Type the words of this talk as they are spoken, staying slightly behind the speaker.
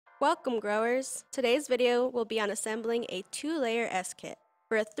Welcome growers! Today's video will be on assembling a 2-layer S-kit.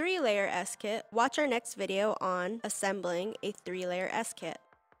 For a 3-layer S-kit, watch our next video on assembling a 3-layer S-kit.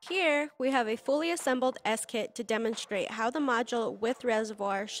 Here, we have a fully assembled S-kit to demonstrate how the module with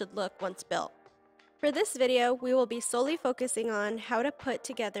reservoir should look once built. For this video, we will be solely focusing on how to put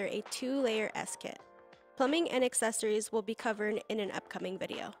together a 2-layer S-kit. Plumbing and accessories will be covered in an upcoming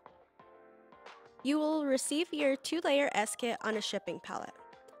video. You will receive your 2-layer S-kit on a shipping pallet.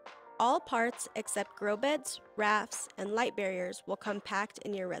 All parts except grow beds, rafts, and light barriers will come packed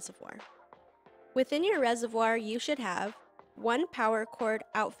in your reservoir. Within your reservoir, you should have one power cord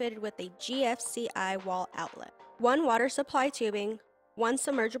outfitted with a GFCI wall outlet, one water supply tubing, one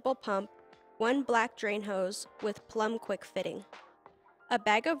submergible pump, one black drain hose with plumb quick fitting, a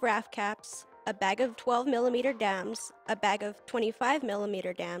bag of raft caps, a bag of 12mm dams, a bag of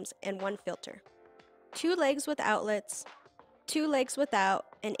 25mm dams, and one filter, 2 legs with outlets, 2 legs without,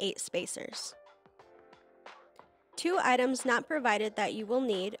 and 8 spacers. 2 items not provided that you will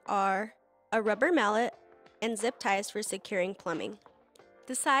need are a rubber mallet and zip ties for securing plumbing.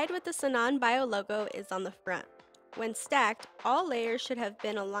 The side with the SananBio logo is on the front. When stacked, all layers should have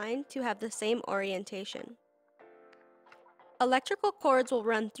been aligned to have the same orientation. Electrical cords will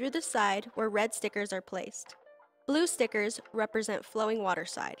run through the side where red stickers are placed. Blue stickers represent flowing water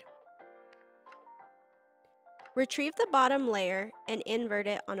side. Retrieve the bottom layer and invert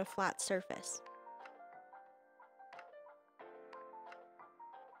it on a flat surface.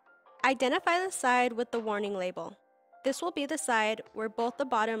 Identify the side with the warning label. This will be the side where both the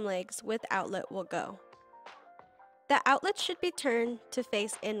bottom legs with outlet will go. The outlet should be turned to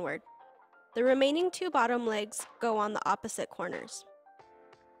face inward. The remaining 2 bottom legs go on the opposite corners.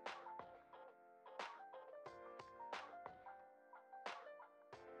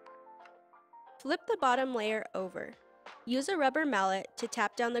 Flip the bottom layer over. Use a rubber mallet to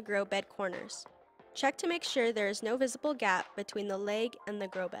tap down the grow bed corners. Check to make sure there is no visible gap between the leg and the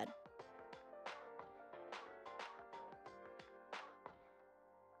grow bed.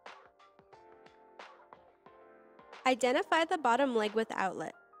 Identify the bottom leg with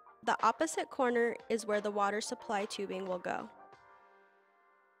outlet. The opposite corner is where the water supply tubing will go.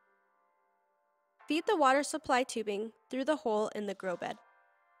 Feed the water supply tubing through the hole in the grow bed.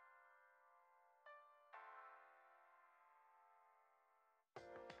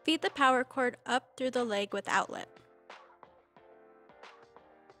 Feed the power cord up through the leg with outlet.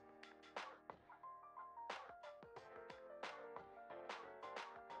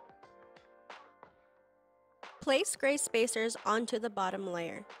 Place gray spacers onto the bottom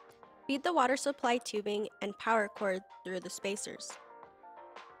layer. Feed the water supply tubing and power cord through the spacers.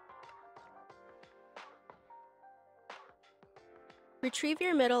 Retrieve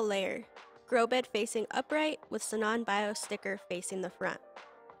your middle layer, grow bed facing upright with SananBio sticker facing the front.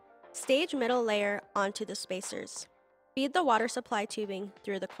 Stage middle layer onto the spacers. Feed the water supply tubing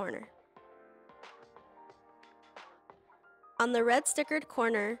through the corner. On the red stickered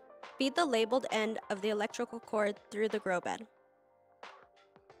corner, feed the labeled end of the electrical cord through the grow bed.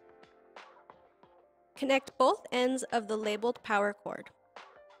 Connect both ends of the labeled power cord.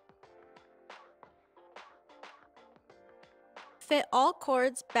 Fit all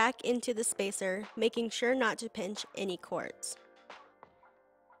cords back into the spacer, making sure not to pinch any cords.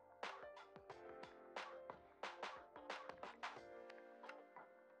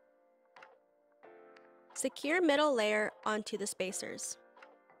 Secure middle layer onto the spacers.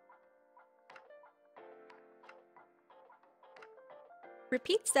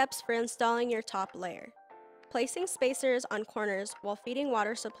 Repeat steps for installing your top layer. Placing spacers on corners while feeding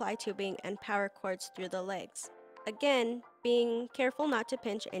water supply tubing and power cords through the legs. Again, being careful not to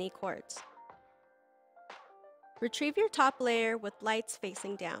pinch any cords. Retrieve your top layer with lights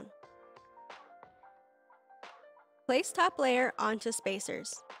facing down. Place top layer onto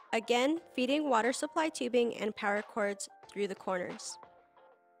spacers. Again, feeding water supply tubing and power cords through the corners.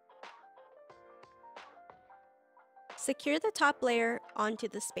 Secure the top layer onto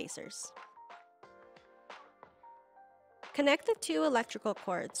the spacers. Connect the 2 electrical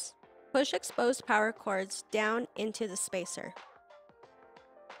cords. Push exposed power cords down into the spacer.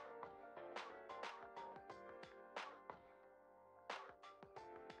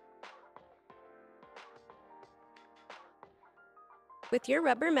 With your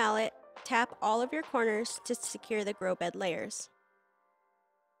rubber mallet, tap all of your corners to secure the grow bed layers.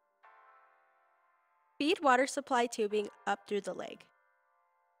 Feed water supply tubing up through the leg.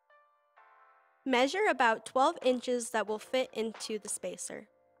 Measure about 12 inches that will fit into the spacer.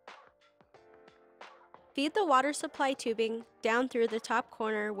 Feed the water supply tubing down through the top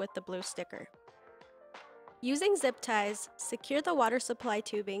corner with the blue sticker. Using zip ties, secure the water supply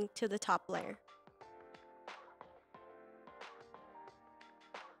tubing to the top layer.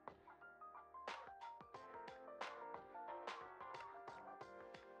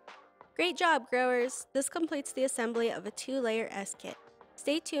 Great job, growers! This completes the assembly of a 2-layer S-Kit.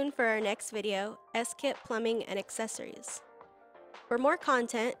 Stay tuned for our next video, S-Kit Plumbing and Accessories. For more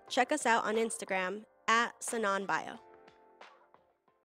content, check us out on Instagram @SananBio.